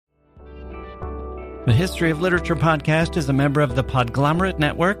The History of Literature podcast is a member of the Podglomerate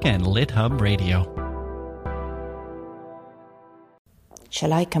Network and LitHub Radio.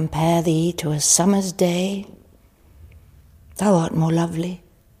 Shall I compare thee to a summer's day? Thou art more lovely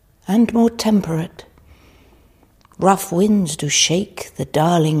and more temperate. Rough winds do shake the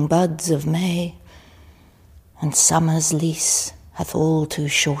darling buds of May, and summer's lease hath all too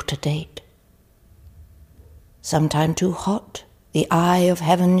short a date. Sometime too hot the eye of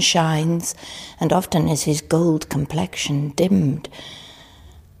heaven shines, and often is his gold complexion dimmed,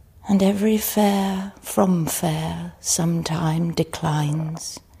 and every fair from fair sometime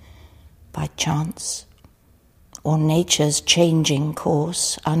declines, by chance or nature's changing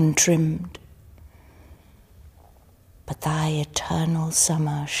course untrimmed. But thy eternal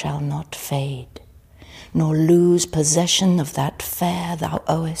summer shall not fade, nor lose possession of that fair thou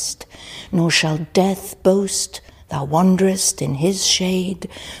owest, nor shall death boast thou wanderest in his shade,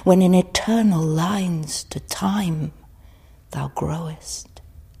 when in eternal lines to time thou growest.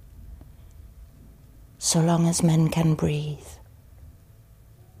 So long as men can breathe,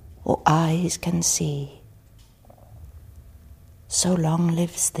 or eyes can see, so long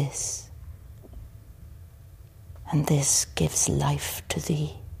lives this, and this gives life to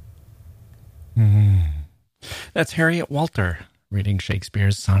thee. That's Harriet Walter reading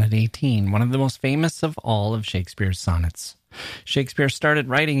Shakespeare's Sonnet 18, one of the most famous of all of Shakespeare's sonnets. Shakespeare started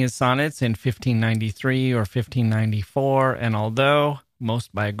writing his sonnets in 1593 or 1594, and although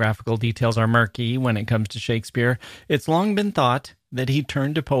most biographical details are murky when it comes to Shakespeare, it's long been thought that he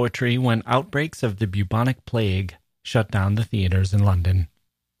turned to poetry when outbreaks of the bubonic plague shut down the theaters in London.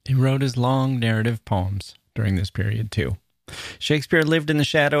 He wrote his long narrative poems during this period, too. Shakespeare lived in the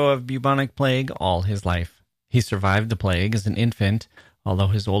shadow of bubonic plague all his life. He survived the plague as an infant, although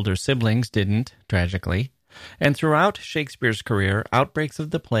his older siblings didn't, tragically. And throughout Shakespeare's career, outbreaks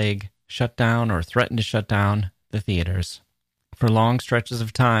of the plague shut down or threatened to shut down the theaters. For long stretches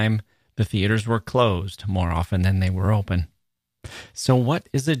of time, the theaters were closed more often than they were open. So what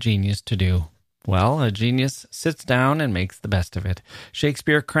is a genius to do? Well, a genius sits down and makes the best of it.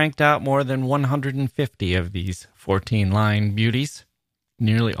 Shakespeare cranked out more than 150 of these 14-line beauties,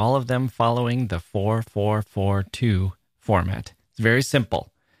 nearly all of them following the 4-4-4-2 format. It's very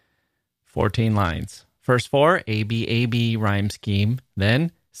simple. 14 lines. First 4, A-B-A-B rhyme scheme,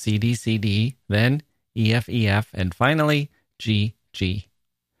 then C-D-C-D, then E-F-E-F, and finally G-G.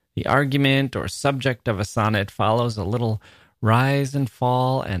 The argument or subject of a sonnet follows a little rise and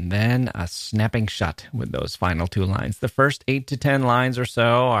fall, and then a snapping shut with those final 2 lines. The first 8 to 10 lines or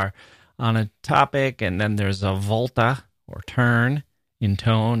so are on a topic, and then there's a volta or turn in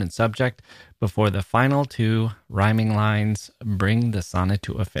tone and subject before the final 2 rhyming lines bring the sonnet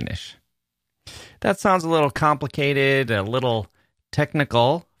to a finish. That sounds a little complicated, a little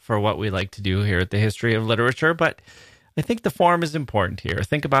technical for what we like to do here at the History of Literature, but I think the form is important here.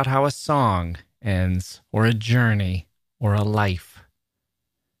 Think about how a song ends, or a journey, or a life.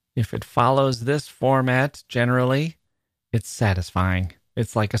 If it follows this format, generally, it's satisfying.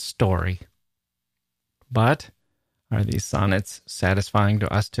 It's like a story. But are these sonnets satisfying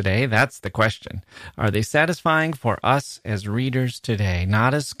to us today? That's the question. Are they satisfying for us as readers today?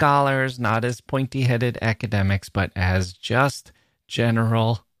 Not as scholars, not as pointy-headed academics, but as just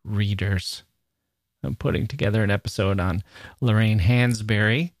general readers. I'm putting together an episode on Lorraine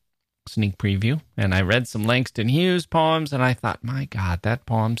Hansberry, sneak preview, and I read some Langston Hughes poems, and I thought, my God, that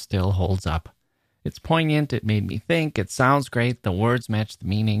poem still holds up. It's poignant, it made me think, it sounds great, the words match the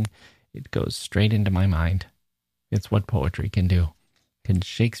meaning, it goes straight into my mind. It's what poetry can do. Can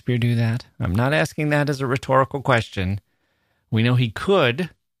Shakespeare do that? I'm not asking that as a rhetorical question. We know he could.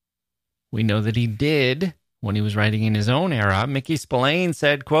 We know that he did when he was writing in his own era. Mickey Spillane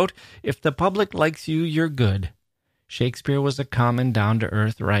said, quote, "If the public likes you, you're good." Shakespeare was a common,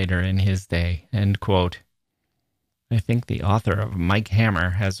 down-to-earth writer in his day, end quote. I think the author of Mike Hammer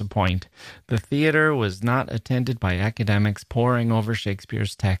has a point. The theater was not attended by academics poring over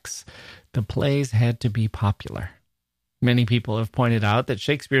Shakespeare's texts. The plays had to be popular. Many people have pointed out that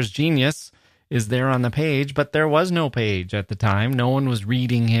Shakespeare's genius is there on the page, but there was no page at the time. No one was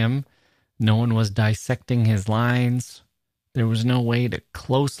reading him. No one was dissecting his lines. There was no way to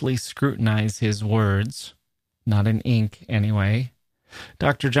closely scrutinize his words. Not in ink, anyway.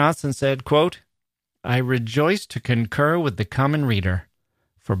 Dr. Johnson said, quote, "I rejoice to concur with the common reader,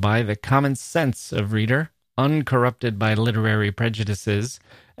 for by the common sense of reader, uncorrupted by literary prejudices,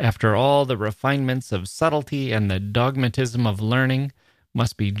 after all the refinements of subtlety and the dogmatism of learning,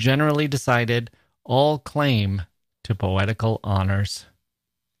 must be generally decided, all claim to poetical honors."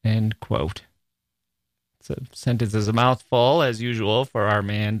 End quote. It's a sentence is a mouthful, as usual, for our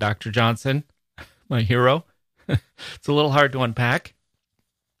man, Dr. Johnson. my hero. It's a little hard to unpack.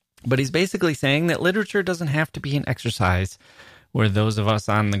 But he's basically saying that literature doesn't have to be an exercise where those of us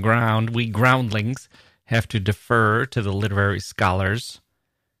on the ground, we groundlings, have to defer to the literary scholars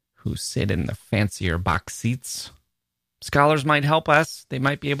who sit in the fancier box seats. Scholars might help us. They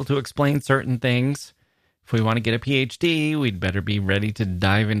might be able to explain certain things. If we want to get a PhD, we'd better be ready to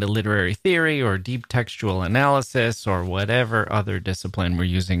dive into literary theory or deep textual analysis or whatever other discipline we're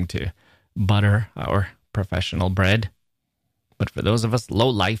using to butter our professional bread. But for those of us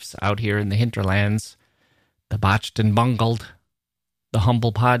lowlifes out here in the hinterlands, the botched and bungled, the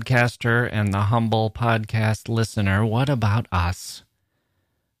humble podcaster and the humble podcast listener, what about us?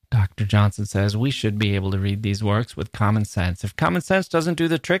 Dr. Johnson says we should be able to read these works with common sense. If common sense doesn't do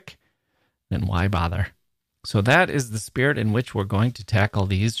the trick, then why bother? So that is the spirit in which we're going to tackle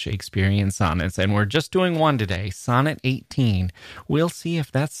these Shakespearean sonnets, and we're just doing one today, Sonnet 18. We'll see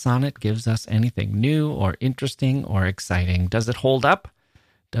if that sonnet gives us anything new or interesting or exciting. Does it hold up?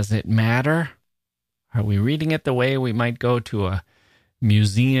 Does it matter? Are we reading it the way we might go to a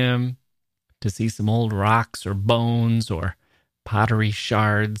museum to see some old rocks or bones or pottery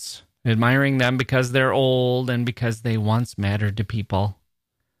shards, admiring them because they're old and because they once mattered to people?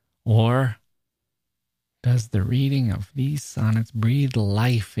 Or does the reading of these sonnets breathe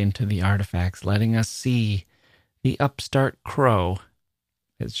life into the artifacts, letting us see the upstart crow,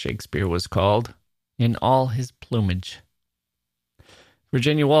 as Shakespeare was called, in all his plumage?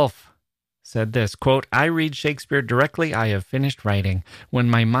 Virginia Woolf said this, quote, I read Shakespeare directly I have finished writing, when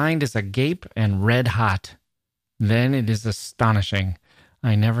my mind is agape and red hot. Then it is astonishing.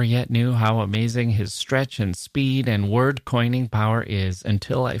 I never yet knew how amazing his stretch and speed and word-coining power is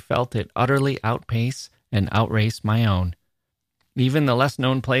until I felt it utterly outpace and outrace my own. Even the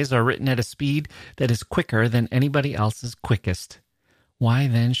less-known plays are written at a speed that is quicker than anybody else's quickest. Why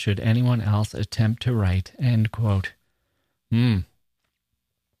then should anyone else attempt to write? End quote.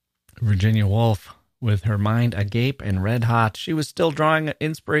 Virginia Woolf, with her mind agape and red hot, she was still drawing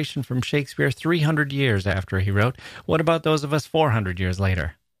inspiration from Shakespeare 300 years after he wrote. What about those of us 400 years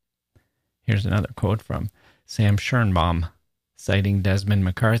later? Here's another quote from Sam Schoenbaum, citing Desmond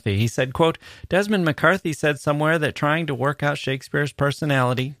McCarthy. He said, quote, Desmond McCarthy said somewhere that trying to work out Shakespeare's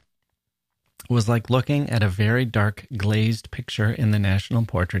personality was like looking at a very dark, glazed picture in the National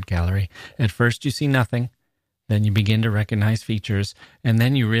Portrait Gallery. At first you see nothing, then you begin to recognize features, and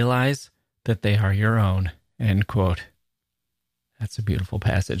then you realize that they are your own. End quote. That's a beautiful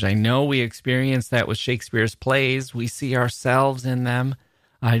passage. I know we experience that with Shakespeare's plays. We see ourselves in them.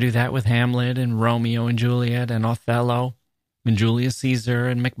 I do that with Hamlet and Romeo and Juliet and Othello and Julius Caesar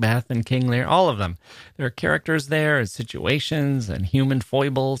and Macbeth and King Lear, all of them. There are characters there and situations and human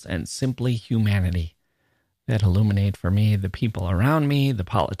foibles and simply humanity that illuminate for me the people around me, the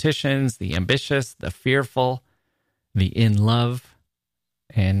politicians, the ambitious, the fearful, the in love,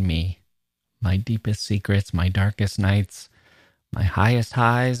 and me. My deepest secrets, my darkest nights, my highest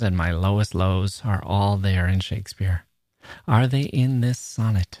highs and my lowest lows are all there in Shakespeare. Are they in this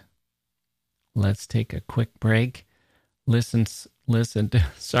sonnet? Let's take a quick break. Listen,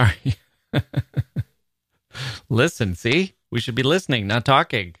 sorry. Listen, see? We should be listening, not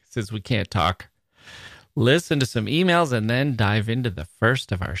talking, since we can't talk. Listen to some emails and then dive into the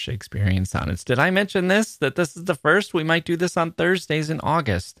first of our Shakespearean sonnets. Did I mention this, that this is the first? We might do this on Thursdays in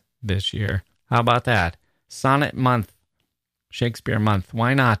August this year. How about that? Sonnet month, Shakespeare month.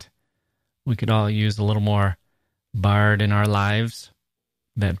 Why not? We could all use a little more bard in our lives.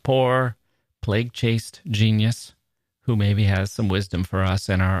 That poor, plague-chased genius who maybe has some wisdom for us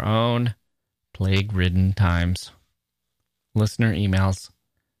in our own plague-ridden times. Listener emails,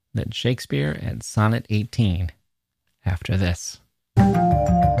 then Shakespeare and Sonnet 18 after this.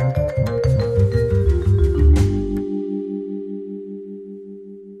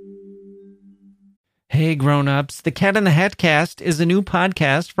 Hey grown-ups, the Cat in the Hat Cast is a new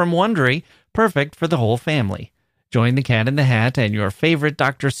podcast from Wondery, perfect for the whole family. Join the Cat in the Hat and your favorite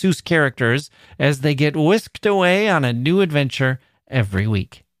Dr. Seuss characters as they get whisked away on a new adventure every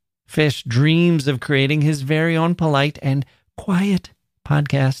week. Fish dreams of creating his very own polite and quiet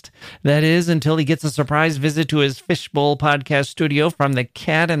podcast. That is, until he gets a surprise visit to his Fishbowl podcast studio from the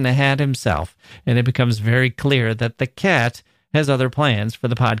Cat in the Hat himself. And it becomes very clear that the cat has other plans for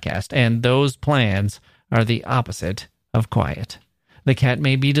the podcast, and those plans are the opposite of quiet. The cat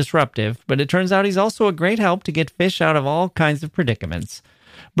may be disruptive, but it turns out he's also a great help to get fish out of all kinds of predicaments.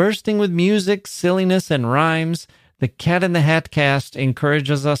 Bursting with music, silliness, and rhymes, the Cat in the Hat Cast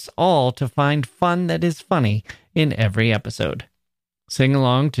encourages us all to find fun that is funny in every episode. Sing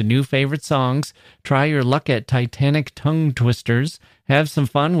along to new favorite songs, try your luck at Titanic tongue twisters, Have some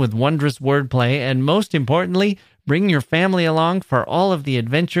fun with wondrous wordplay, and most importantly, bring your family along for all of the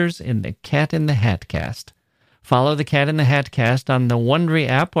adventures in the Cat in the Hat cast. Follow the Cat in the Hat cast on the Wondery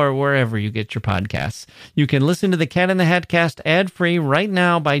app or wherever you get your podcasts. You can listen to the Cat in the Hat cast ad-free right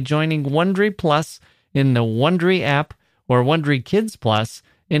now by joining Wondery Plus in the Wondery app or Wondery Kids Plus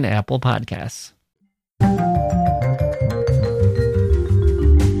in Apple Podcasts.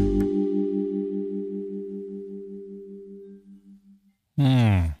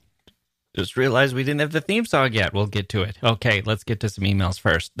 Just realized we didn't have the theme song yet. We'll get to it. Okay, let's get to some emails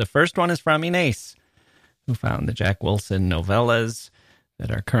first. The first one is from Inés, who found the Jack Wilson novellas that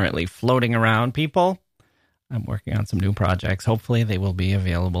are currently floating around. People, I'm working on some new projects. Hopefully they will be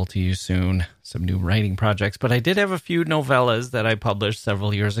available to you soon. Some new writing projects. But I did have a few novellas that I published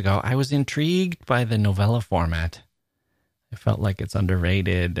several years ago. I was intrigued by the novella format. I felt like it's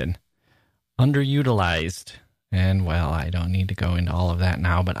underrated and underutilized. And, well, I don't need to go into all of that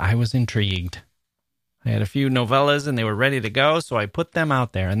now, but I was intrigued. I had a few novellas and they were ready to go, so I put them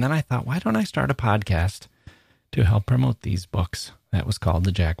out there. And then I thought, why don't I start a podcast to help promote these books? That was called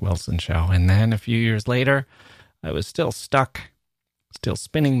The Jack Wilson Show. And then a few years later, I was still stuck, still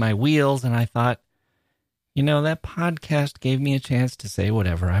spinning my wheels, and I thought, that podcast gave me a chance to say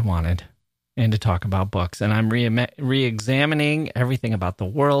whatever I wanted and to talk about books. And I'm re-examining everything about the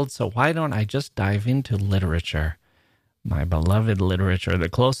world, so why don't I just dive into literature, my beloved literature, the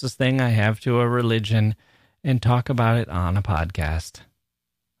closest thing I have to a religion, and talk about it on a podcast.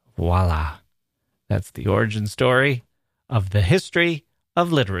 Voila. That's the origin story of the history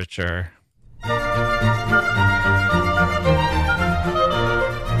of literature.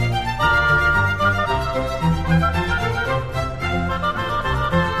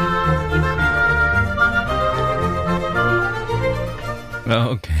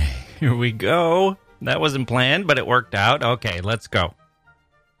 Okay, here we go. That wasn't planned, but it worked out. Okay, let's go.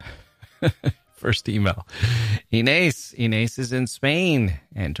 First email. Inés is in Spain,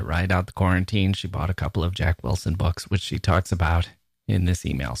 and to ride out the quarantine, she bought a couple of Jack Wilson books, which she talks about in this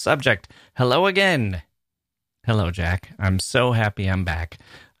email. Subject, hello again. Hello, Jack. I'm so happy I'm back.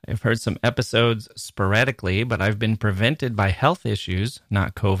 I've heard some episodes sporadically, but I've been prevented by health issues,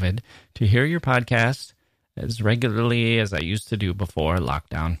 not COVID, to hear your podcast as regularly as I used to do before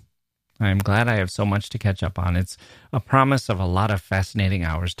lockdown. I'm glad I have so much to catch up on. It's a promise of a lot of fascinating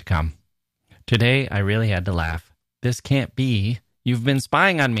hours to come. Today, I really had to laugh. This can't be. You've been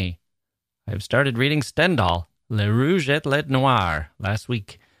spying on me. I've started reading Stendhal, Le Rouge et le Noir, last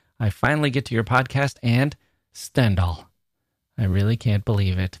week. I finally get to your podcast and Stendhal. I really can't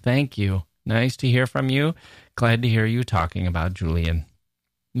believe it. Thank you. Nice to hear from you. Glad to hear you talking about Julian.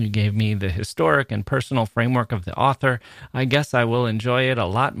 You gave me the historic and personal framework of the author. I guess I will enjoy it a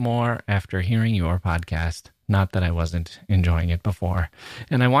lot more after hearing your podcast. Not that I wasn't enjoying it before.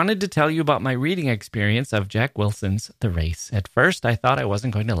 And I wanted to tell you about my reading experience of Jack Wilson's The Race. At first, I thought I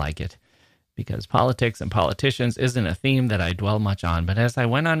wasn't going to like it, because politics and politicians isn't a theme that I dwell much on. But as I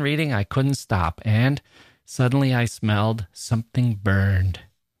went on reading, I couldn't stop, and suddenly I smelled something burned.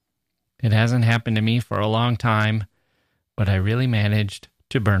 It hasn't happened to me for a long time, but I really managed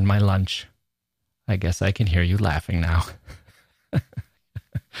to burn my lunch. I guess I can hear you laughing now.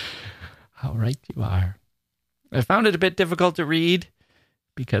 How right you are. I found it a bit difficult to read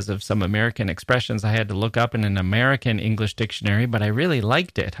because of some American expressions I had to look up in an American English dictionary, but I really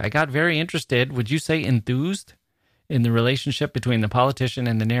liked it. I got very interested, would you say enthused, in the relationship between the politician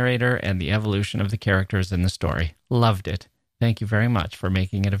and the narrator and the evolution of the characters in the story. Loved it. Thank you very much for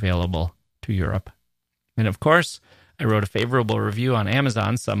making it available to Europe. And of course, I wrote a favorable review on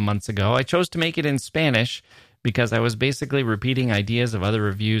Amazon some months ago. I chose to make it in Spanish because I was basically repeating ideas of other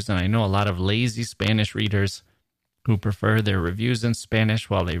reviews, and I know a lot of lazy Spanish readers who prefer their reviews in Spanish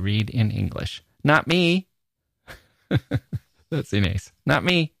while they read in English. Not me. That's Inés. Not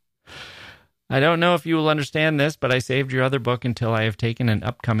me. I don't know if you will understand this, but I saved your other book until I have taken an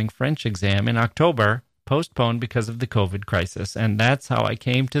upcoming French exam in October, postponed because of the COVID crisis, and that's how I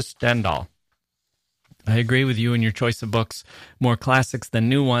came to Stendhal. I agree with you in your choice of books, more classics than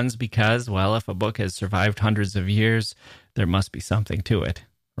new ones, because, well, if a book has survived hundreds of years, there must be something to it,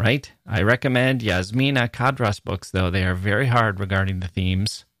 right? I recommend Yasmina Khadras books, though. They are very hard regarding the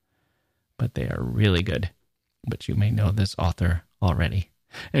themes, but they are really good. But you may know this author already.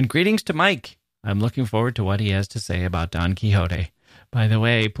 And greetings to Mike. I'm looking forward to what he has to say about Don Quixote. By the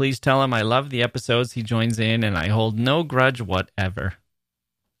way, please tell him I love the episodes he joins in, and I hold no grudge whatever.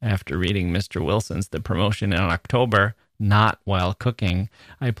 After reading Mr. Wilson's The Promotion in October, not while cooking,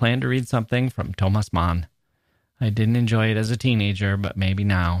 I plan to read something from Thomas Mann. I didn't enjoy it as a teenager, but maybe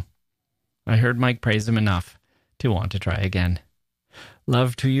now. I heard Mike praise him enough to want to try again.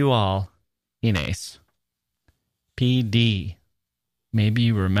 Love to you all, Inés. PD. Maybe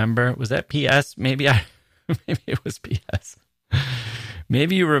you remember. Was that PS? Maybe it was PS.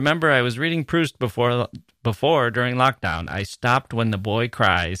 Maybe you remember I was reading Proust before during lockdown. I stopped when the boy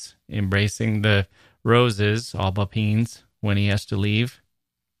cries, embracing the roses, aubépines, when he has to leave.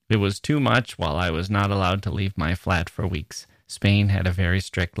 It was too much while I was not allowed to leave my flat for weeks. Spain had a very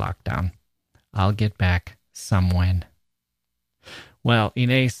strict lockdown. I'll get back somewhen. Well,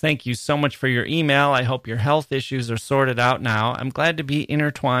 Inés, thank you so much for your email. I hope your health issues are sorted out now. I'm glad to be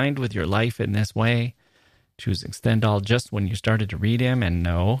intertwined with your life in this way. Choosing Stendhal just when you started to read him, and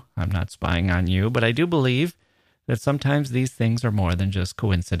no, I'm not spying on you, but I do believe that sometimes these things are more than just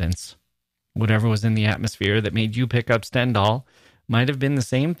coincidence. Whatever was in the atmosphere that made you pick up Stendhal might have been the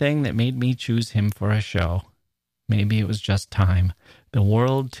same thing that made me choose him for a show. Maybe it was just time. The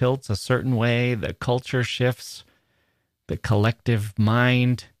world tilts a certain way, the culture shifts, the collective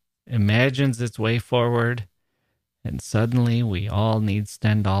mind imagines its way forward, and suddenly we all need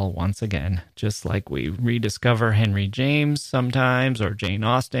Stendhal once again, just like we rediscover Henry James sometimes, or Jane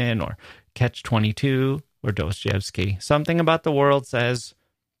Austen, or Catch-22, or Dostoevsky. Something about the world says,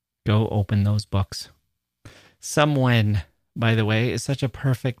 go open those books. Somewhen, by the way, is such a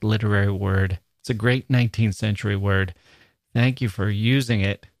perfect literary word. It's a great 19th century word. Thank you for using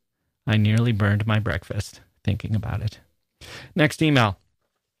it. I nearly burned my breakfast thinking about it. Next email.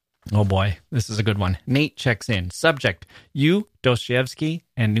 Oh boy, this is a good one. Nate checks in. Subject, you, Dostoevsky,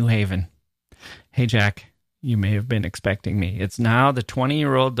 and New Haven. Hey Jack, you may have been expecting me. It's now the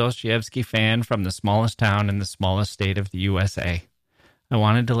 20-year-old Dostoevsky fan from the smallest town in the smallest state of the USA. I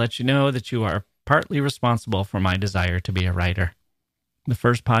wanted to let you know that you are partly responsible for my desire to be a writer. The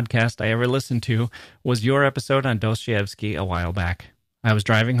first podcast I ever listened to was your episode on Dostoevsky a while back. I was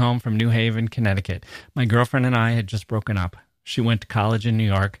driving home from New Haven, Connecticut. My girlfriend and I had just broken up. She went to college in New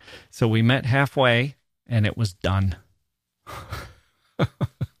York, so we met halfway, and it was done.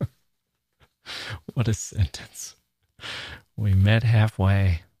 What a sentence. We met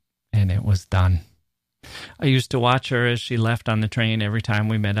halfway, and it was done. I used to watch her as she left on the train every time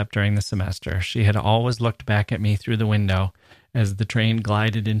we met up during the semester. She had always looked back at me through the window as the train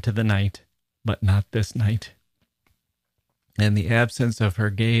glided into the night, but not this night. And the absence of her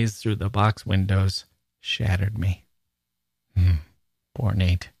gaze through the box windows shattered me. Poor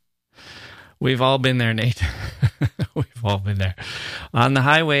Nate. We've all been there, Nate. We've all been there. On the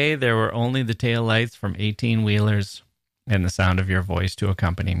highway, there were only the taillights from 18-wheelers and the sound of your voice to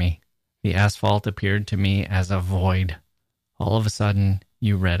accompany me. The asphalt appeared to me as a void. All of a sudden,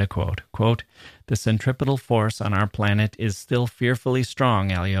 you read a quote. Quote, "The centripetal force on our planet is still fearfully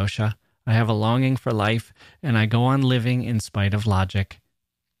strong, Alyosha. I have a longing for life, and I go on living in spite of logic.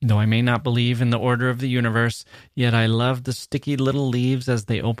 Though I may not believe in the order of the universe, yet I love the sticky little leaves as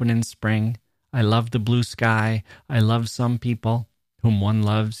they open in spring. I love the blue sky. I love some people, whom one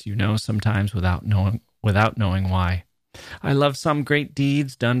loves, you know, sometimes without knowing why. I love some great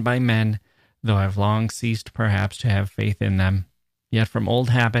deeds done by men, though I've long ceased perhaps to have faith in them. Yet from old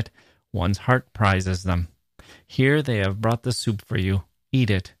habit, one's heart prizes them. Here they have brought the soup for you.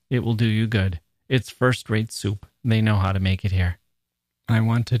 Eat it. It will do you good. It's first-rate soup. They know how to make it here. I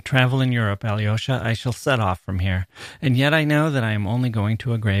want to travel in Europe, Alyosha. I shall set off from here. And yet I know that I am only going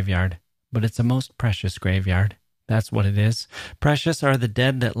to a graveyard. But it's a most precious graveyard. That's what it is. Precious are the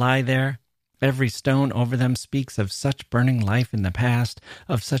dead that lie there. Every stone over them speaks of such burning life in the past,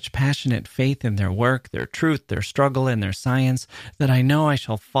 of such passionate faith in their work, their truth, their struggle, and their science, that I know I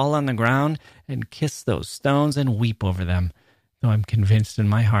shall fall on the ground and kiss those stones and weep over them, though I'm convinced in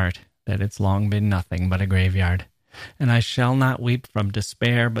my heart that it's long been nothing but a graveyard. And I shall not weep from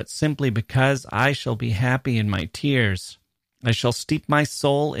despair, but simply because I shall be happy in my tears. I shall steep my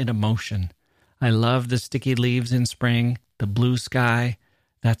soul in emotion. I love the sticky leaves in spring, the blue sky.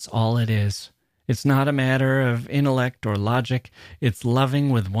 That's all it is. It's not a matter of intellect or logic. It's loving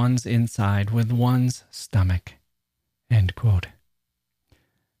with one's inside, with one's stomach." End quote.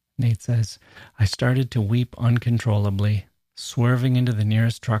 Nate says, I started to weep uncontrollably, swerving into the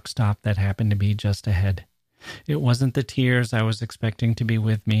nearest truck stop that happened to be just ahead. It wasn't the tears I was expecting to be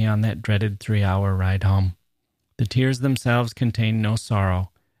with me on that dreaded 3-hour ride home. The tears themselves contained no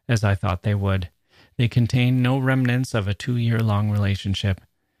sorrow, as I thought they would. They contained no remnants of a 2-year-long relationship.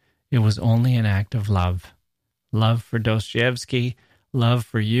 It was only an act of love. Love for Dostoevsky, love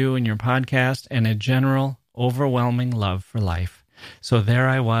for you and your podcast, and a general, overwhelming love for life. So there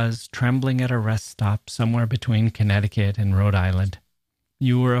I was, trembling at a rest stop somewhere between Connecticut and Rhode Island.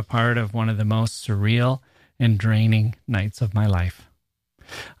 You were a part of one of the most surreal and draining nights of my life.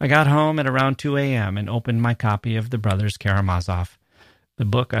 I got home at around 2 a.m. and opened my copy of The Brothers Karamazov. The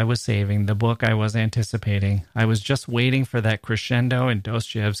book I was saving, the book I was anticipating. I was just waiting for that crescendo in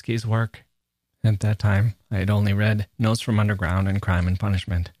Dostoevsky's work. At that time, I had only read Notes from Underground and Crime and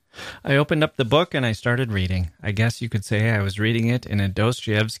Punishment. I opened up the book and I started reading. I guess you could say I was reading it in a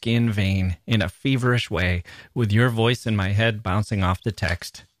Dostoevskian vein, in a feverish way, with your voice in my head bouncing off the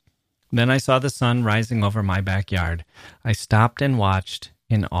text. Then I saw the sun rising over my backyard. I stopped and watched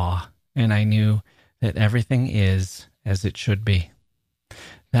in awe, and I knew that everything is as it should be.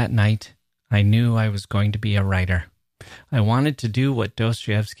 That night, I knew I was going to be a writer. I wanted to do what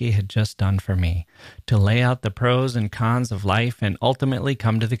Dostoevsky had just done for me, to lay out the pros and cons of life and ultimately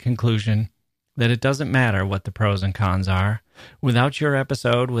come to the conclusion that it doesn't matter what the pros and cons are. Without your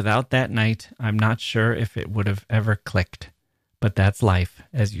episode, without that night, I'm not sure if it would have ever clicked. But that's life,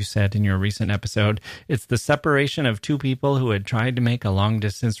 as you said in your recent episode. It's the separation of two people who had tried to make a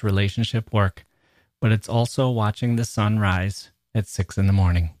long-distance relationship work. But it's also watching the sun rise at 6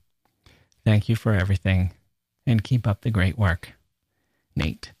 a.m. Thank you for everything, and keep up the great work.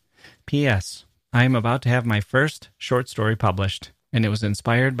 Nate. P.S. I am about to have my first short story published, and it was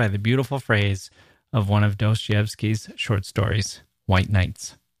inspired by the beautiful phrase of one of Dostoevsky's short stories, White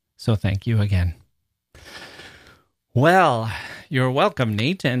Nights. So thank you again. Well, you're welcome,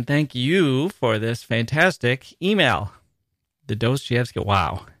 Nate, and thank you for this fantastic email. The Dostoevsky,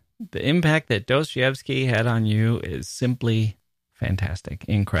 wow. The impact that Dostoevsky had on you is simply fantastic,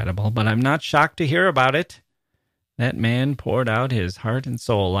 incredible, but I'm not shocked to hear about it. That man poured out his heart and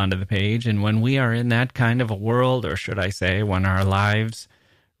soul onto the page, and when we are in that kind of a world, or should I say, when our lives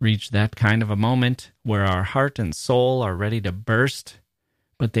reach that kind of a moment where our heart and soul are ready to burst,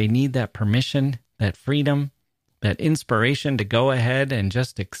 but they need that permission, that freedom, that inspiration to go ahead and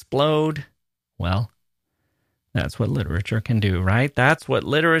just explode, well, that's what literature can do, right? That's what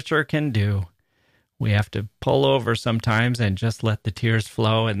literature can do. We have to pull over sometimes and just let the tears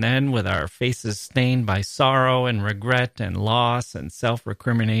flow, and then with our faces stained by sorrow and regret and loss and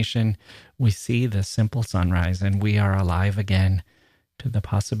self-recrimination, we see the simple sunrise, and we are alive again to the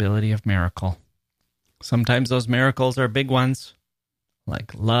possibility of miracle. Sometimes those miracles are big ones,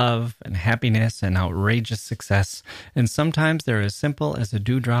 like love and happiness and outrageous success, and sometimes they're as simple as a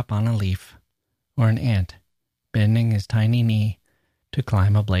dewdrop on a leaf, or an ant bending his tiny knee to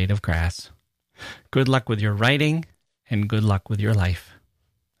climb a blade of grass. Good luck with your writing, and good luck with your life.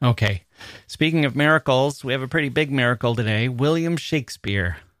 Okay, speaking of miracles, we have a pretty big miracle today. William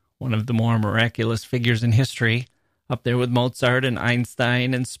Shakespeare, one of the more miraculous figures in history, up there with Mozart and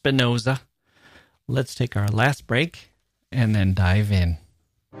Einstein and Spinoza. Let's take our last break and then dive in.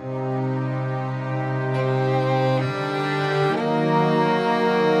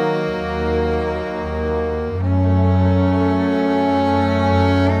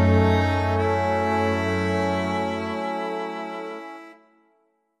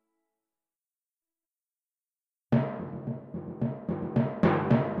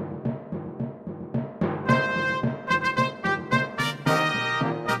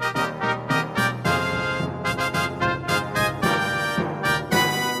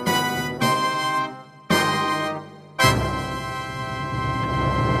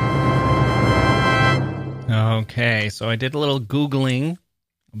 Okay, so I did a little Googling,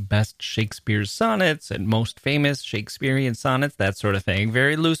 best Shakespeare sonnets and most famous Shakespearean sonnets, that sort of thing.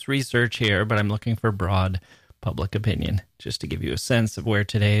 Very loose research here, but I'm looking for broad public opinion, just to give you a sense of where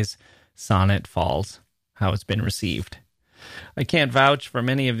today's sonnet falls, how it's been received. I can't vouch for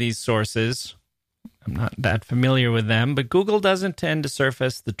many of these sources. I'm not that familiar with them, but Google doesn't tend to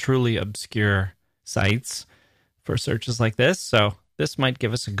surface the truly obscure sites for searches like this, so this might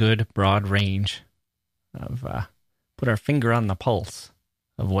give us a good broad range of put our finger on the pulse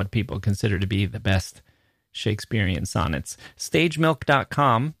of what people consider to be the best Shakespearean sonnets.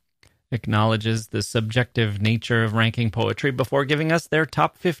 StageMilk.com acknowledges the subjective nature of ranking poetry before giving us their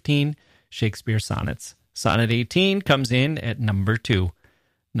top 15 Shakespeare sonnets. Sonnet 18 comes in at number 2.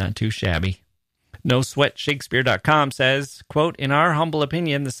 Not too shabby. NoSweatShakespeare.com says, quote, in our humble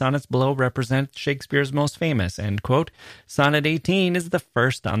opinion, the sonnets below represent Shakespeare's most famous, end quote. Sonnet 18 is the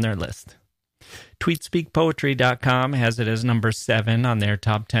first on their list. TweetSpeakPoetry.com has it as number 7 on their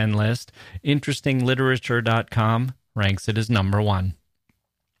top 10 list. InterestingLiterature.com ranks it as number 1.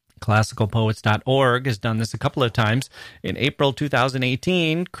 ClassicalPoets.org has done this a couple of times. In April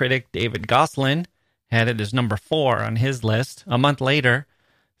 2018, critic David Gosselin had it as number 4 on his list. A month later,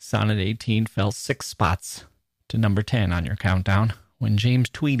 Sonnet 18 fell 6 spots to number 10 on your countdown when James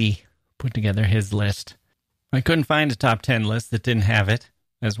Tweedy put together his list. I couldn't find a top 10 list that didn't have it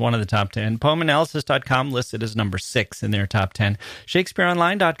as one of the top 10. Poemanalysis.com lists it as number 6 in their top 10.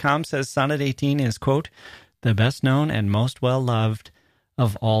 ShakespeareOnline.com says Sonnet 18 is, quote, the best known and most well-loved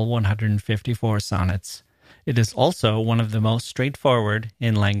of all 154 sonnets. It is also one of the most straightforward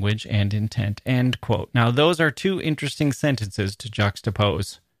in language and intent, end quote. Now, those are two interesting sentences to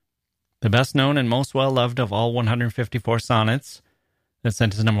juxtapose. The best known and most well-loved of all 154 sonnets. That's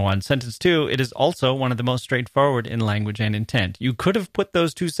sentence number one. Sentence two, it is also one of the most straightforward in language and intent. You could have put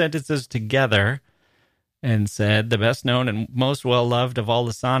those two sentences together and said the best known and most well-loved of all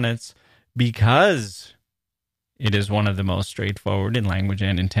the sonnets because it is one of the most straightforward in language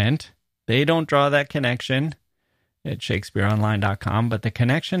and intent. They don't draw that connection at ShakespeareOnline.com, but the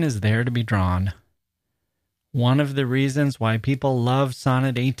connection is there to be drawn. One of the reasons why people love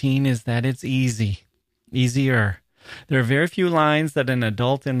Sonnet 18 is that it's easier. There are very few lines that an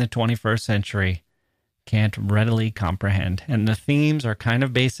adult in the 21st century can't readily comprehend, and the themes are kind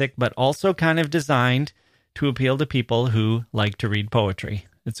of basic, but also kind of designed to appeal to people who like to read poetry.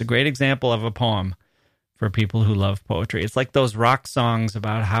 It's a great example of a poem for people who love poetry. It's like those rock songs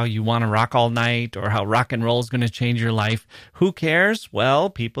about how you want to rock all night or how rock and roll is going to change your life. Who cares? Well,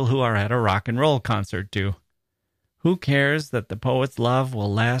 people who are at a rock and roll concert do. Who cares that the poet's love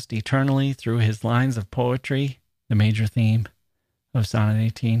will last eternally through his lines of poetry? The major theme of Sonnet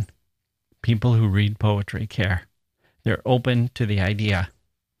 18. People who read poetry care. They're open to the idea.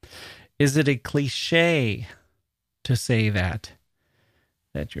 Is it a cliche to say that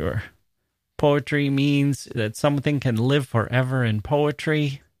your poetry means that something can live forever in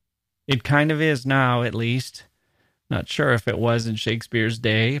poetry? It kind of is now, at least. Not sure if it was in Shakespeare's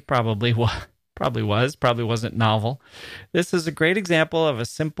day. Probably wasn't novel. This is a great example of a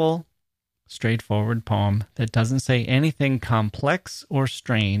simple, straightforward poem that doesn't say anything complex or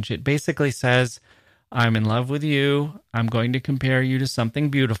strange. It basically says, I'm in love with you. I'm going to compare you to something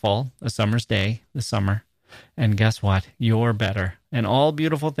beautiful, a summer's day, the summer. And guess what? You're better. And all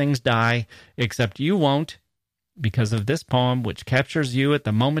beautiful things die, except you won't, because of this poem, which captures you at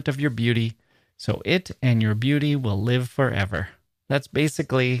the moment of your beauty. So it and your beauty will live forever. That's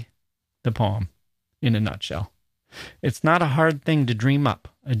basically the poem in a nutshell. It's not a hard thing to dream up.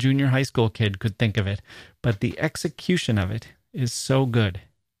 A junior high school kid could think of it, but the execution of it is so good.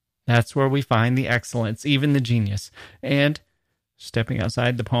 That's where we find the excellence, even the genius. And, stepping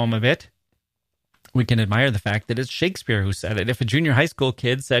outside the poem a bit, we can admire the fact that it's Shakespeare who said it. If a junior high school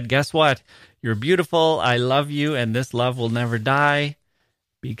kid said, guess what? You're beautiful, I love you, and this love will never die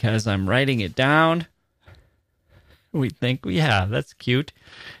because I'm writing it down, we'd think, yeah, that's cute.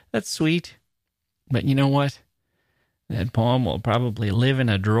 That's sweet. But you know what? That poem will probably live in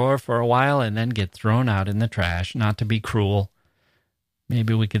a drawer for a while and then get thrown out in the trash, not to be cruel.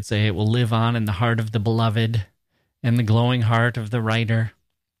 Maybe we could say it will live on in the heart of the beloved and the glowing heart of the writer,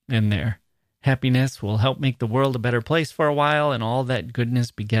 and their happiness will help make the world a better place for a while, and all that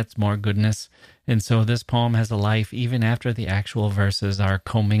goodness begets more goodness. And so this poem has a life even after the actual verses are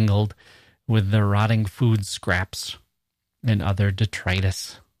commingled with the rotting food scraps and other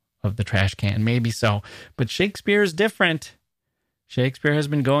detritus of the trash can. Maybe so. But Shakespeare is different. Shakespeare has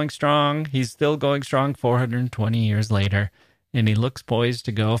been going strong. He's still going strong 420 years later, and he looks poised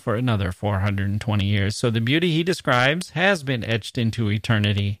to go for another 420 years. So the beauty he describes has been etched into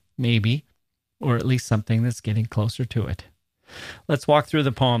eternity, maybe, or at least something that's getting closer to it. Let's walk through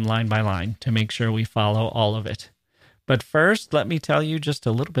the poem line by line to make sure we follow all of it. But first, let me tell you just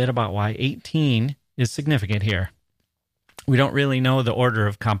a little bit about why 18 is significant here. We don't really know the order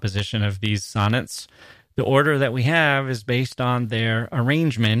of composition of these sonnets. The order that we have is based on their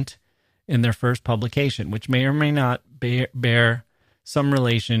arrangement in their first publication, which may or may not bear some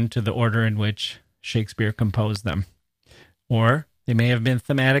relation to the order in which Shakespeare composed them. Or they may have been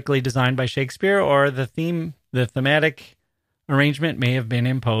thematically designed by Shakespeare, or the thematic arrangement may have been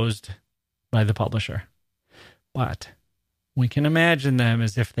imposed by the publisher. But we can imagine them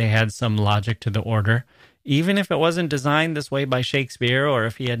as if they had some logic to the order, even if it wasn't designed this way by Shakespeare, or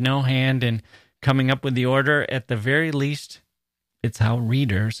if he had no hand in coming up with the order. At the very least, it's how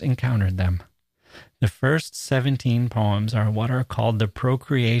readers encountered them. The first 17 poems are what are called the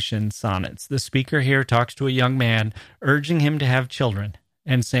procreation sonnets. The speaker here talks to a young man, urging him to have children,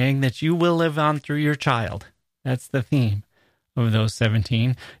 and saying that you will live on through your child. That's the theme of those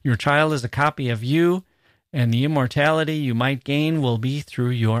 17. Your child is a copy of you, and the immortality you might gain will be through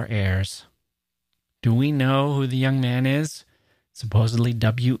your heirs. Do we know who the young man is? Supposedly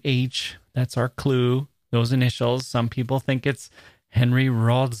W.H. That's our clue. Those initials. Some people think it's Henry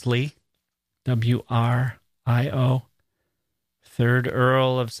Wriothesley, W-R-I-O, 3rd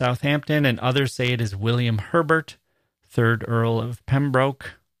Earl of Southampton, and others say it is William Herbert, 3rd Earl of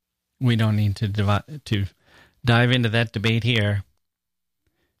Pembroke. We don't need to dive into that debate here.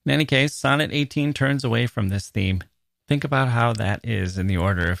 In any case, Sonnet 18 turns away from this theme. Think about how that is in the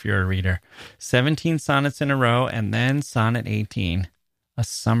order if you're a reader. 17 sonnets in a row, and then Sonnet 18, A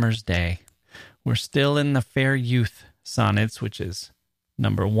Summer's Day. We're still in the Fair Youth sonnets, which is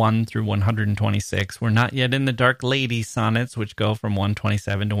number 1 through 126. We're not yet in the Dark Lady sonnets, which go from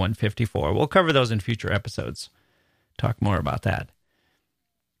 127 to 154. We'll cover those in future episodes. Talk more about that.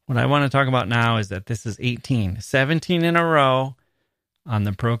 What I want to talk about now is that this is 17 in a row on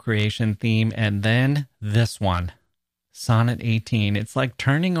the procreation theme, and then this one, Sonnet 18. It's like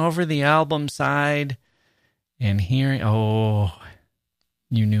turning over the album side and hearing,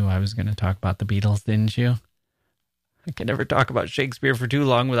 you knew I was going to talk about the Beatles, didn't you? I can never talk about Shakespeare for too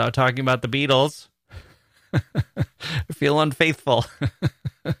long without talking about the Beatles. I feel unfaithful.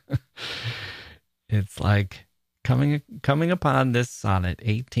 It's like coming upon this Sonnet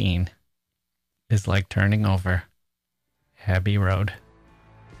 18 is like turning over Abbey Road.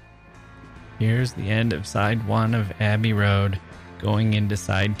 Here's the end of side 1 of Abbey Road going into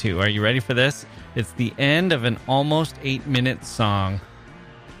side 2. Are you ready for this? It's the end of an almost 8-minute song.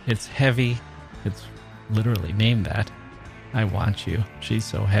 It's heavy. It's literally named that. I Want You. She's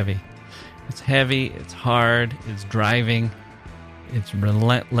so heavy. It's heavy. It's hard. It's driving. It's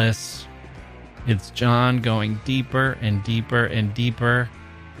relentless. It's John going deeper and deeper and deeper,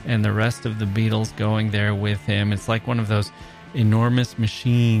 and the rest of the Beatles going there with him. It's like one of those enormous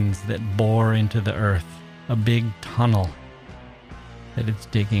machines that bore into the earth, a big tunnel that it's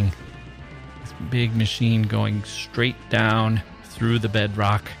digging. This big machine going straight down through the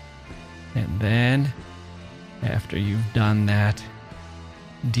bedrock. And then, after you've done that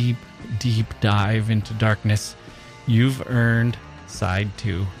deep, deep dive into darkness, you've earned side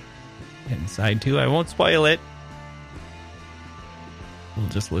 2. And side 2, I won't spoil it. We'll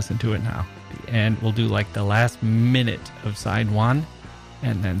just listen to it now. The end, we'll do like the last minute of side 1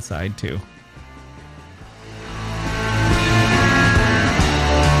 and then side 2.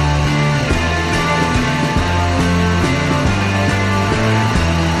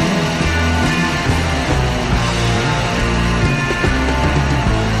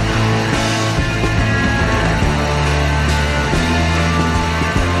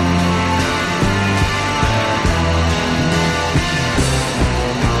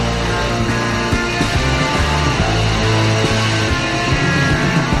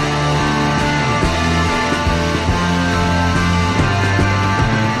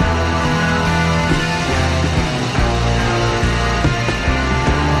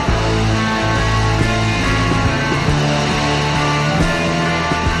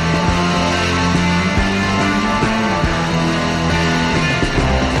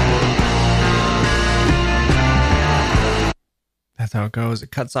 That's how it goes.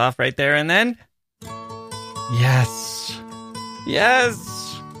 It cuts off right there, and then yes,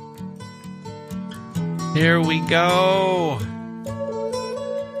 here we go.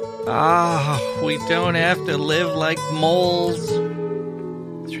 We don't have to live like moles.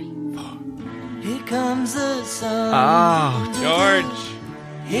 3, 4. Here comes the sun. George.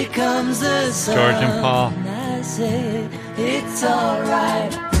 Here comes the sun. George and Paul. And I say it's all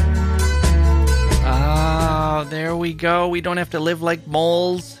right. There we go. We don't have to live like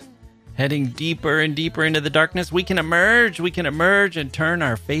moles, heading deeper and deeper into the darkness. We can emerge and turn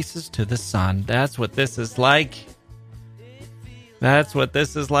our faces to the sun. That's what this is like. That's what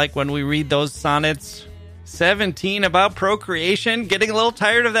this is like when we read those sonnets. 17 about procreation. Getting a little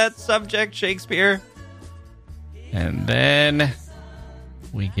tired of that subject, Shakespeare. And then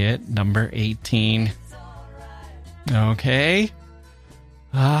we get number 18. Okay.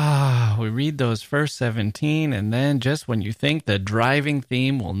 We read those first 17, and then just when you think the driving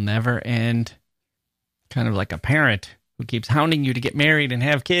theme will never end, kind of like a parent who keeps hounding you to get married and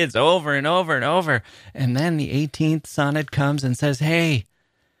have kids over and over and over, and then the 18th sonnet comes and says, hey,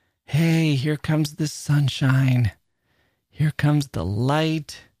 here comes the sunshine. Here comes the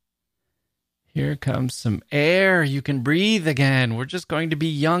light. Here comes some air. You can breathe again. We're just going to be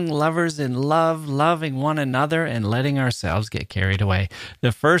young lovers in love, loving one another and letting ourselves get carried away.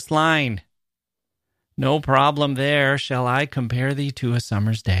 The first line, no problem there. Shall I compare thee to a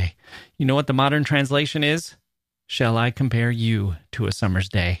summer's day? You know what the modern translation is? Shall I compare you to a summer's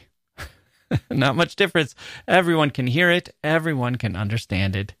day? Not much difference. Everyone can hear it. Everyone can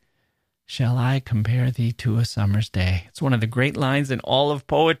understand it. Shall I compare thee to a summer's day? It's one of the great lines in all of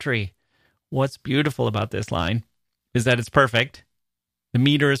poetry. What's beautiful about this line is that it's perfect. The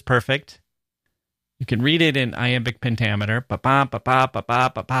meter is perfect. You can read it in iambic pentameter. Pa-pa, pa-pa, pa-pa,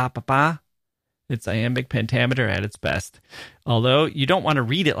 pa-pa, pa-pa. It's iambic pentameter at its best. Although you don't want to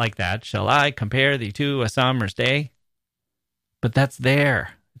read it like that. Shall I compare thee to a summer's day? But that's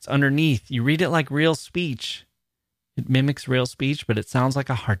there. It's underneath. You read it like real speech. It mimics real speech, but it sounds like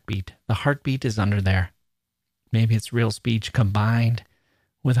a heartbeat. The heartbeat is under there. Maybe it's real speech combined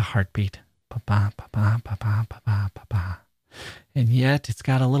with a heartbeat. Pa-pa, pa-pa, pa-pa, pa-pa, pa-pa. And yet it's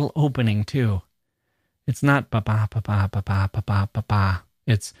got a little opening too. It's not pa-pa, pa-pa, pa-pa, pa-pa, pa-pa.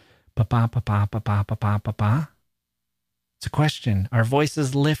 It's pa-pa, pa-pa, pa-pa, pa-pa, pa-pa. It's a question. Our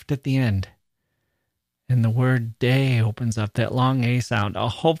voices lift at the end. And the word day opens up, that long A sound, a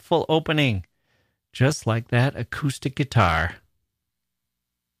hopeful opening, just like that acoustic guitar.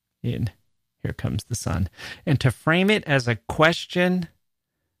 And here comes the sun. And to frame it as a question,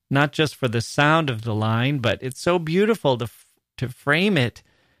 not just for the sound of the line, but it's so beautiful to frame it,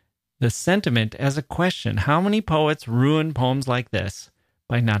 the sentiment, as a question. How many poets ruin poems like this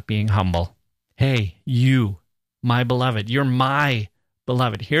by not being humble? Hey, you, my beloved, you're my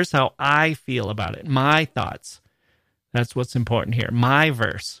beloved. Here's how I feel about it. My thoughts. That's what's important here. My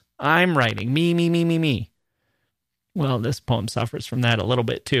verse. I'm writing. Me. Well, this poem suffers from that a little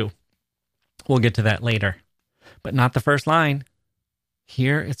bit too. We'll get to that later. But not the first line.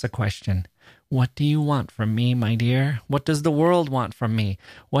 Here it's a question. What do you want from me, my dear? What does the world want from me?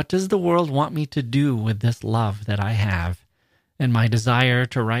 What does the world want me to do with this love that I have and my desire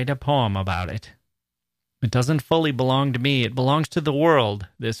to write a poem about it? It doesn't fully belong to me. It belongs to the world,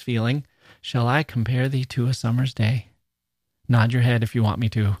 this feeling. Shall I compare thee to a summer's day? Nod your head if you want me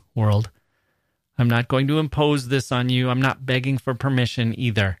to, world. I'm not going to impose this on you. I'm not begging for permission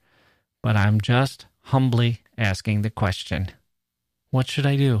either. But I'm just humbly asking the question. What should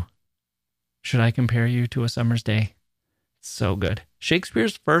I do? Should I compare you to a summer's day? So good.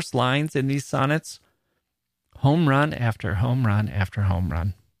 Shakespeare's first lines in these sonnets, home run after home run after home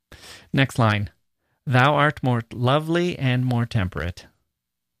run. Next line. Thou art more lovely and more temperate.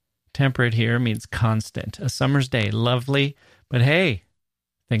 Temperate here means constant. A summer's day, lovely, but hey,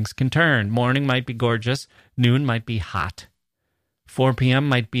 things can turn. Morning might be gorgeous. Noon might be hot. 4 p.m.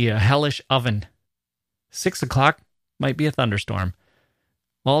 might be a hellish oven. 6 o'clock might be a thunderstorm.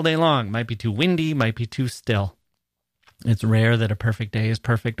 All day long might be too windy, might be too still. It's rare that a perfect day is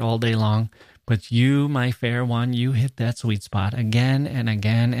perfect all day long, but you, my fair one, you hit that sweet spot again and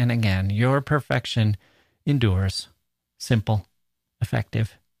again and again. Your perfection endures. Simple,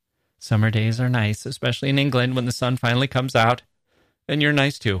 effective. Summer days are nice, especially in England when the sun finally comes out. And you're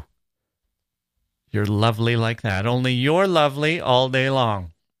nice too. You're lovely like that. Only you're lovely all day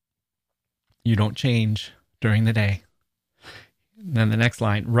long. You don't change during the day. And then the next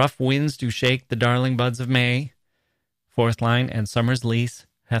line. Rough winds do shake the darling buds of May. Fourth line. And summer's lease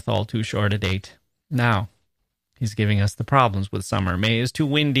hath all too short a date. Now, he's giving us the problems with summer. May is too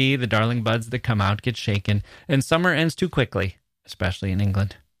windy, the darling buds that come out get shaken, and summer ends too quickly, especially in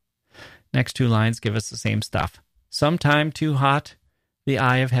England. Next two lines give us the same stuff. Sometime too hot, the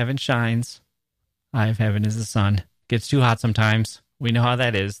eye of heaven shines. Eye of heaven is the sun. Gets too hot sometimes. We know how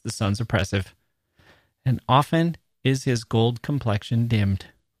that is. The sun's oppressive. And often is his gold complexion dimmed.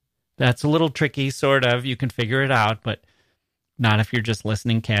 That's a little tricky, sort of. You can figure it out, but not if you're just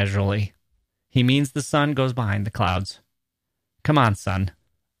listening casually. He means the sun goes behind the clouds. Come on, sun.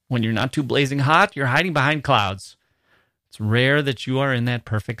 When you're not too blazing hot, you're hiding behind clouds. It's rare that you are in that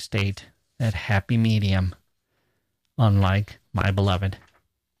perfect state, that happy medium, unlike my beloved.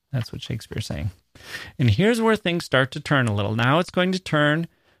 That's what Shakespeare's saying. And here's where things start to turn a little. Now it's going to turn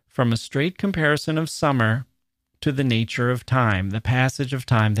from a straight comparison of summer to the nature of time, the passage of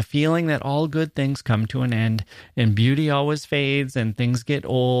time, the feeling that all good things come to an end, and beauty always fades, and things get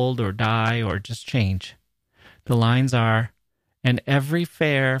old or die or just change. The lines are, and every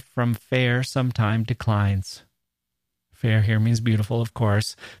fair from fair sometime declines. Fair here means beautiful, of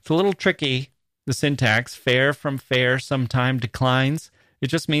course. It's a little tricky, the syntax. Fair from fair sometime declines. It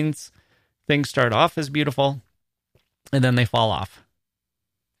just means things start off as beautiful, and then they fall off.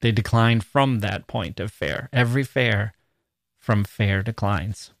 They decline from that point of fair. Every fair from fair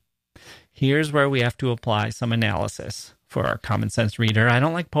declines. Here's where we have to apply some analysis for our common sense reader. I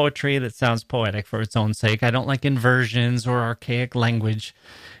don't like poetry that sounds poetic for its own sake. I don't like inversions or archaic language.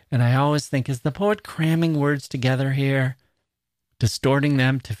 And I always think, is the poet cramming words together here? Distorting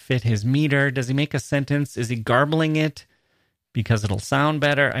them to fit his meter? Does he make a sentence? Is he garbling it because it'll sound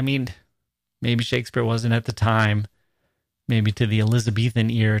better? I mean, maybe Shakespeare wasn't at the time. Maybe to the Elizabethan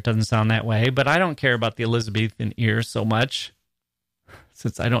ear it doesn't sound that way, but I don't care about the Elizabethan ear so much,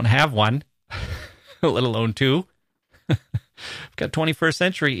 since I don't have one, let alone two. I've got 21st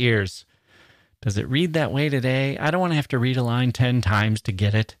century ears. Does it read that way today? I don't want to have to read a line 10 times to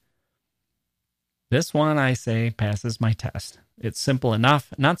get it. This one, I say, passes my test. It's simple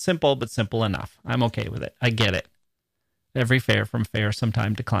enough. Not simple, but simple enough. I'm okay with it. I get it. Every fair from fair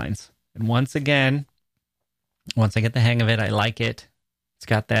sometime declines. And once again, Once I get the hang of it, I like it. It's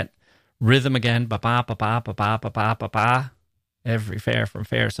got that rhythm again. Ba-ba, ba-ba, ba-ba, ba-ba, ba-ba. Every fair from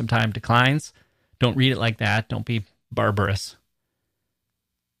fair sometime declines. Don't read it like that. Don't be barbarous.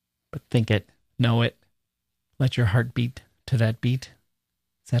 But think it, know it. Let your heart beat to that beat.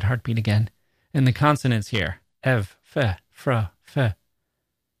 It's that heartbeat again. And the consonants here. Ev, fe, fra, fe.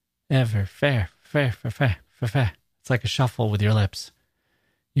 Ever, fair, fair, fa, fa, fa, fa. It's like a shuffle with your lips.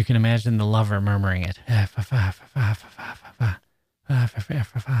 You can imagine the lover murmuring it. Fa, fa, fa, fa, fa, fa, fa, fa, fa, fa, fa,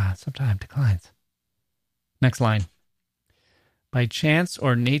 fa, fa. Sometimes declines. Next line. By chance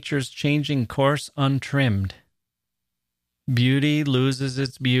or nature's changing course untrimmed. Beauty loses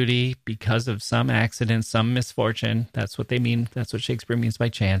its beauty because of some accident, some misfortune. That's what they mean. That's what Shakespeare means by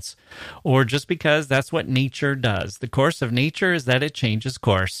chance. Or just because that's what nature does. The course of nature is that it changes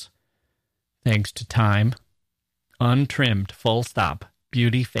course. Thanks to time. Untrimmed, full stop.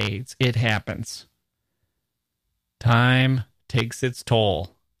 Beauty fades. It happens. Time takes its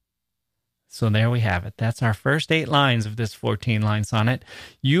toll. So there we have it. That's our first 8 lines of this 14-line sonnet.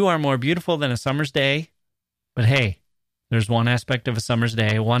 You are more beautiful than a summer's day. But hey, there's one aspect of a summer's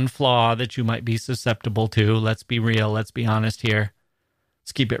day, one flaw that you might be susceptible to. Let's be real. Let's be honest here.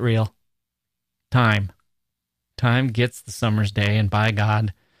 Let's keep it real. Time. Time gets the summer's day, and by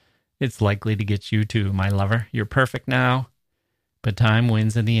God, it's likely to get you too, my lover. You're perfect now, but time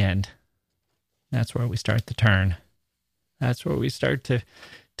wins in the end. That's where we start the turn. That's where we start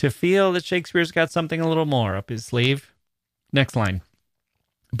to feel that Shakespeare's got something a little more up his sleeve. Next line.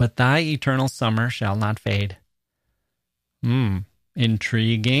 But thy eternal summer shall not fade.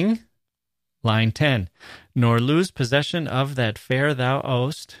 Intriguing. Line 10. Nor lose possession of that fair thou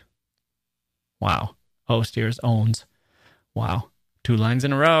owest. Wow. Owest here is owns. Wow. 2 lines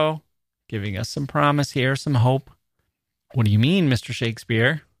in a row. Giving us some promise here, some hope. What do you mean, Mr.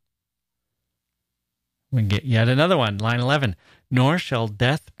 Shakespeare? We get yet another one. Line 11. Nor shall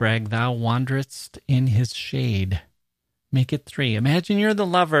death brag thou wanderest in his shade. Make it 3. Imagine you're the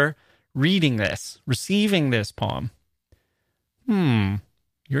lover reading this, receiving this poem.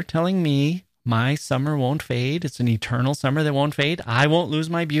 You're telling me my summer won't fade? It's an eternal summer that won't fade? I won't lose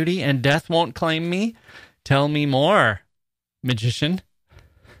my beauty and death won't claim me? Tell me more, magician.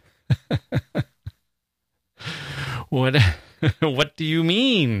 What do you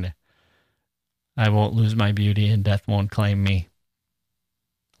mean? I won't lose my beauty and death won't claim me.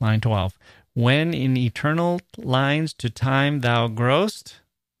 Line 12. When in eternal lines to time thou growest.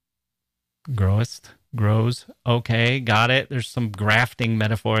 Grows. Okay, got it. There's some grafting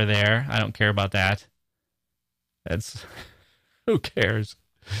metaphor there. I don't care about that. Who cares?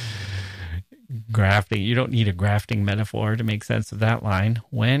 Grafting. You don't need a grafting metaphor to make sense of that line.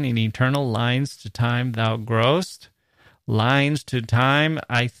 When in eternal lines to time thou growest. Lines to time,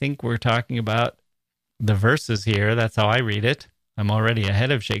 I think we're talking about the verses here. That's how I read it. I'm already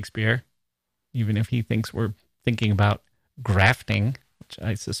ahead of Shakespeare, even if he thinks we're thinking about grafting, which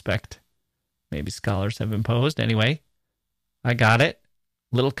I suspect maybe scholars have imposed. Anyway, I got it.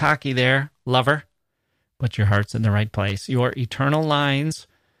 Little cocky there, lover, but your heart's in the right place. Your eternal lines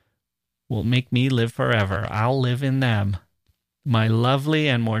will make me live forever. I'll live in them. My lovely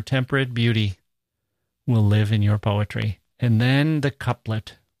and more temperate beauty will live in your poetry. And then the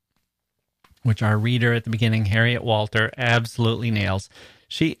couplet, which our reader at the beginning, Harriet Walter, absolutely nails.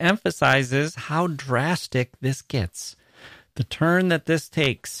 She emphasizes how drastic this gets. The turn that this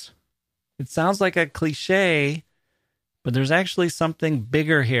takes. It sounds like a cliche, but there's actually something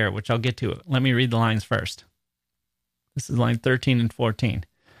bigger here, which I'll get to. Let me read the lines first. This is line 13 and 14.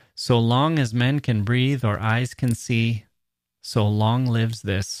 So long as men can breathe or eyes can see, so long lives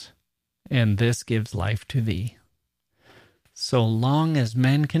this, and this gives life to thee. So long as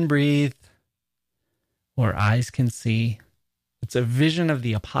men can breathe or eyes can see. It's a vision of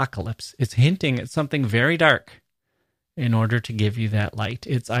the apocalypse. It's hinting at something very dark in order to give you that light.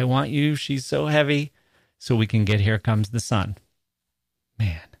 It's, I want you, she's so heavy, so we can get Here Comes the Sun.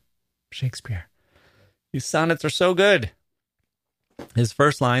 Man, Shakespeare. These sonnets are so good. His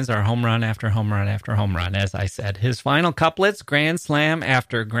first lines are home run after home run after home run, as I said. His final couplets, grand slam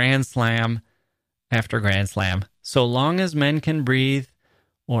after grand slam after grand slam. So long as men can breathe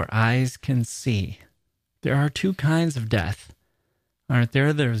or eyes can see. There are 2 kinds of death, aren't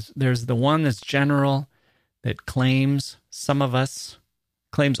there? There's the one that's general, that claims some of us,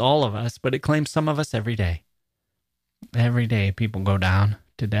 claims all of us, but it claims some of us every day. Every day people go down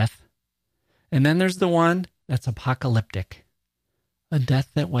to death. And then there's the one that's apocalyptic, a death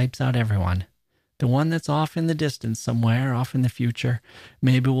that wipes out everyone. The one that's off in the distance somewhere, off in the future.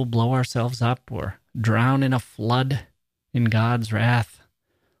 Maybe we'll blow ourselves up or drown in a flood in God's wrath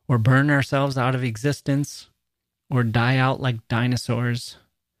or burn ourselves out of existence or die out like dinosaurs.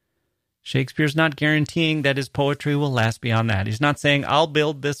 Shakespeare's not guaranteeing that his poetry will last beyond that. He's not saying, I'll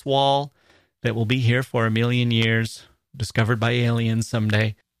build this wall that will be here for 1,000,000 years, discovered by aliens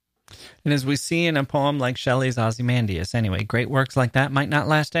someday. And as we see in a poem like Shelley's Ozymandias, anyway, great works like that might not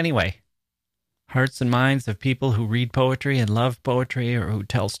last anyway. Hearts and minds of people who read poetry and love poetry, or who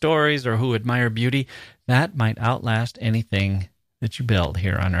tell stories, or who admire beauty, that might outlast anything that you build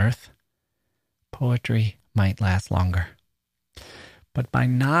here on earth. Poetry might last longer. But by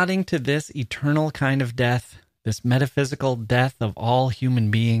nodding to this eternal kind of death, this metaphysical death of all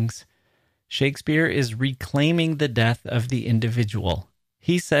human beings, Shakespeare is reclaiming the death of the individual.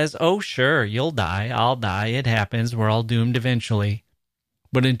 He says, oh, sure, you'll die, I'll die, it happens, we're all doomed eventually.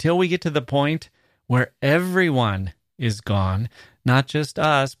 But until we get to the point where everyone is gone, not just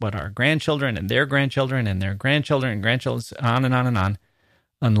us, but our grandchildren and their grandchildren and their grandchildren and grandchildren, on and on and on,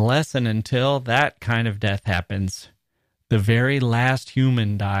 unless and until that kind of death happens, the very last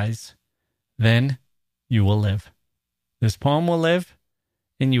human dies, then you will live. This poem will live,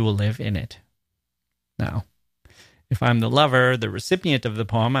 and you will live in it. Now, if I'm the lover, the recipient of the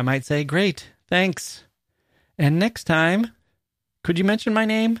poem, I might say, great, thanks. And next time, could you mention my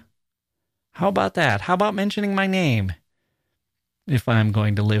name? How about that? How about mentioning my name? If I'm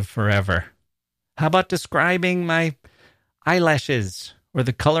going to live forever. How about describing my eyelashes or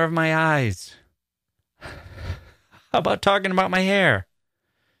the color of my eyes? How about talking about my hair?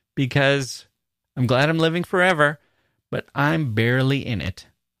 Because I'm glad I'm living forever, but I'm barely in it.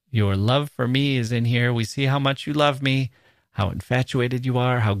 Your love for me is in here. We see how much you love me, how infatuated you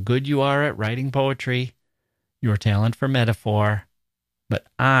are, how good you are at writing poetry, your talent for metaphor, but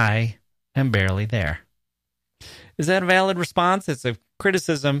I am barely there. Is that a valid response? It's a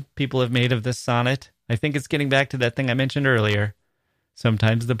criticism people have made of this sonnet. I think it's getting back to that thing I mentioned earlier.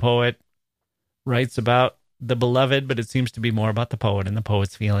 Sometimes the poet writes about the beloved, but it seems to be more about the poet and the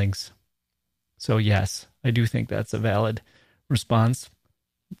poet's feelings. So yes, I do think that's a valid response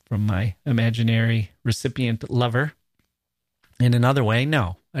from my imaginary recipient lover. In another way,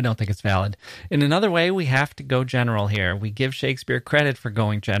 no, I don't think it's valid. In another way, we have to go general here. We give Shakespeare credit for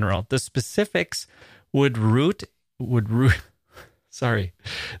going general. The specifics would root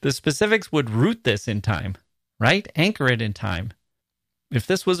this in time, right? Anchor it in time. If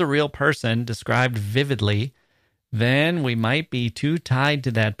this was a real person described vividly, then we might be too tied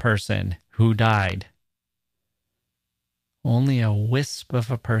to that person who died. Only a wisp of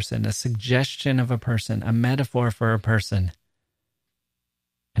a person, a suggestion of a person, a metaphor for a person,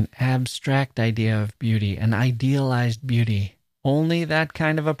 an abstract idea of beauty, an idealized beauty. Only that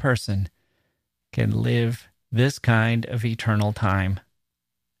kind of a person can live this kind of eternal time.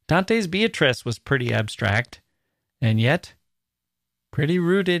 Dante's Beatrice was pretty abstract, and yet pretty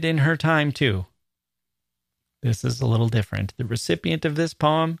rooted in her time too. This is a little different. The recipient of this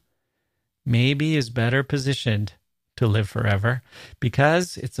poem maybe is better positioned to live forever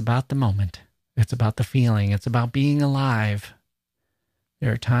because it's about the moment. It's about the feeling. It's about being alive.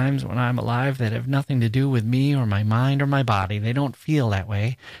 There are times when I'm alive that have nothing to do with me or my mind or my body. They don't feel that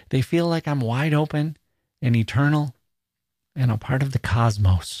way. They feel like I'm wide open and eternal and a part of the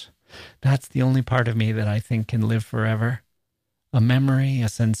cosmos. That's the only part of me that I think can live forever. A memory, a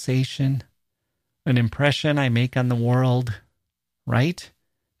sensation, an impression I make on the world, right?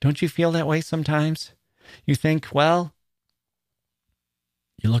 Don't you feel that way sometimes? You think, well,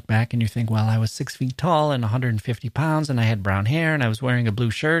 you look back and you think, well, I was 6 feet tall and 150 pounds and I had brown hair and I was wearing a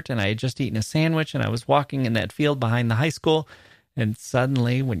blue shirt and I had just eaten a sandwich and I was walking in that field behind the high school. And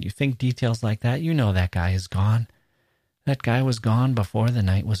suddenly, when you think details like that, you know that guy is gone. That guy was gone before the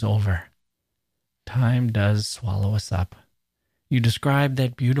night was over. Time does swallow us up. You described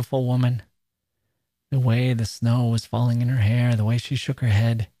that beautiful woman, the way the snow was falling in her hair, the way she shook her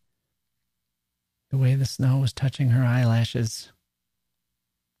head, the way the snow was touching her eyelashes,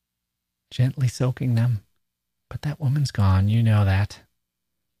 gently soaking them. But that woman's gone, you know that.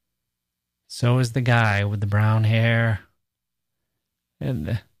 So is the guy with the brown hair and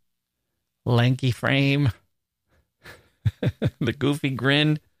the lanky frame, the goofy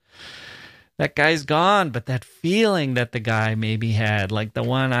grin. That guy's gone, but that feeling that the guy maybe had, like the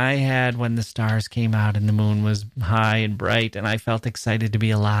one I had when the stars came out and the moon was high and bright and I felt excited to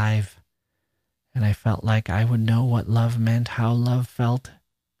be alive. And I felt like I would know what love meant, how love felt.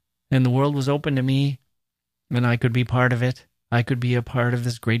 And the world was open to me, and I could be part of it. I could be a part of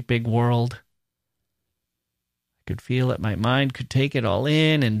this great big world. I could feel that my mind could take it all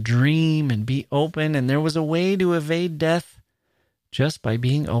in and dream and be open, and there was a way to evade death just by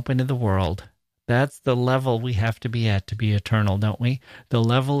being open to the world. That's the level we have to be at to be eternal, don't we? The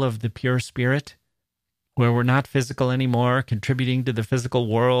level of the pure spirit. where we're not physical anymore, contributing to the physical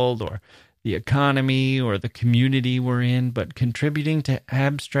world or the economy or the community we're in, but contributing to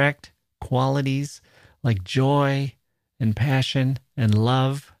abstract qualities like joy and passion and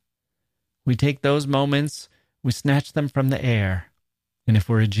love. We take those moments, we snatch them from the air, and if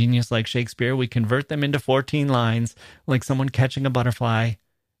we're a genius like Shakespeare, we convert them into 14 lines, like someone catching a butterfly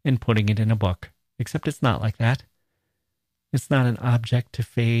and putting it in a book. Except it's not like that. It's not an object to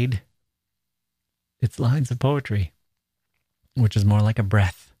fade. It's lines of poetry, which is more like a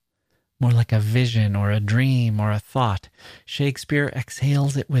breath, more like a vision or a dream or a thought. Shakespeare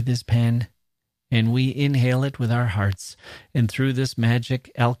exhales it with his pen, and we inhale it with our hearts. And through this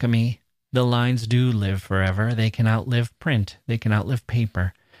magic alchemy, the lines do live forever. They can outlive print. They can outlive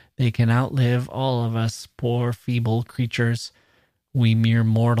paper. They can outlive all of us poor, feeble creatures, we mere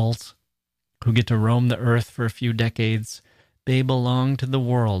mortals who get to roam the earth for a few decades. They belong to the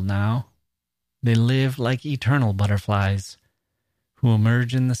world now. They live like eternal butterflies who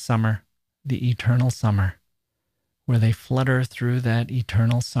emerge in the summer, the eternal summer, where they flutter through that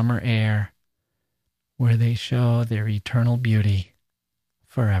eternal summer air, where they show their eternal beauty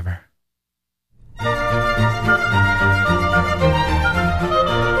forever.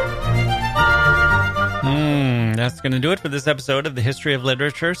 That's going to do it for this episode of the History of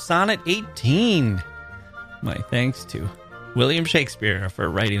Literature, Sonnet 18. My thanks to William Shakespeare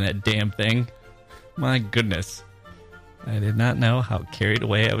for writing that damn thing. My goodness. I did not know how carried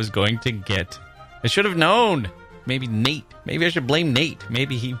away I was going to get. I should have known. Maybe Nate. Maybe I should blame Nate.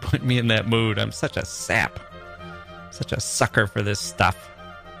 Maybe he put me in that mood. I'm such a sap. Such a sucker for this stuff.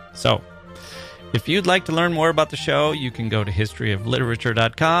 So, if you'd like to learn more about the show, you can go to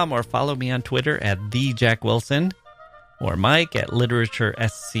historyofliterature.com or follow me on Twitter at @TheJackWilson or Mike at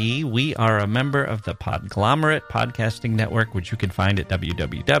LiteratureSC. We are a member of the Podglomerate Podcasting Network, which you can find at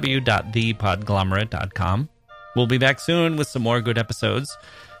www.thepodglomerate.com. We'll be back soon with some more good episodes,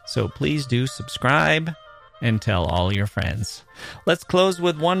 so please do subscribe and tell all your friends. Let's close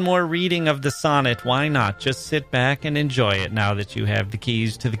with one more reading of the sonnet. Why not? Just sit back and enjoy it now that you have the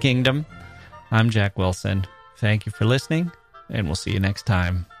keys to the kingdom. I'm Jack Wilson. Thank you for listening, and we'll see you next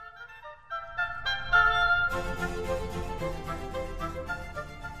time.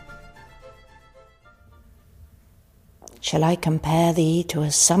 Shall I compare thee to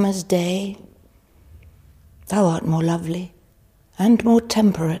a summer's day? Thou art more lovely and more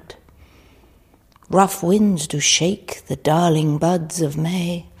temperate. Rough winds do shake the darling buds of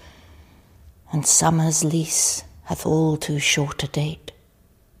May, and summer's lease hath all too short a date.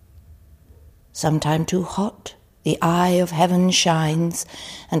 Sometime too hot, the eye of heaven shines,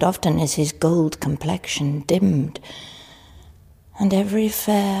 and often is his gold complexion dimmed, and every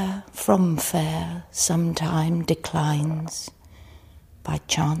fair from fair sometime declines, by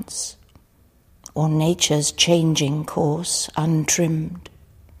chance, or nature's changing course untrimmed.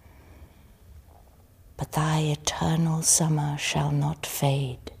 But thy eternal summer shall not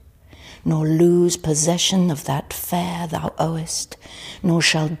fade, nor lose possession of that fair thou owest, nor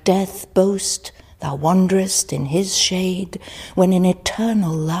shall death boast thou wanderest in his shade, when in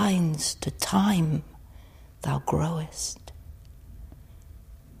eternal lines to time thou growest.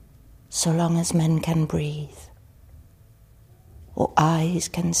 So long as men can breathe, or eyes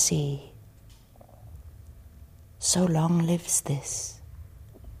can see, so long lives this,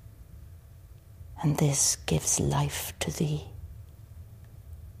 and this gives life to thee.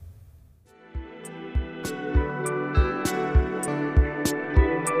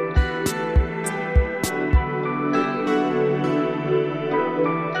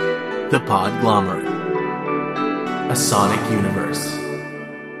 The Podglomerate, a sonic universe.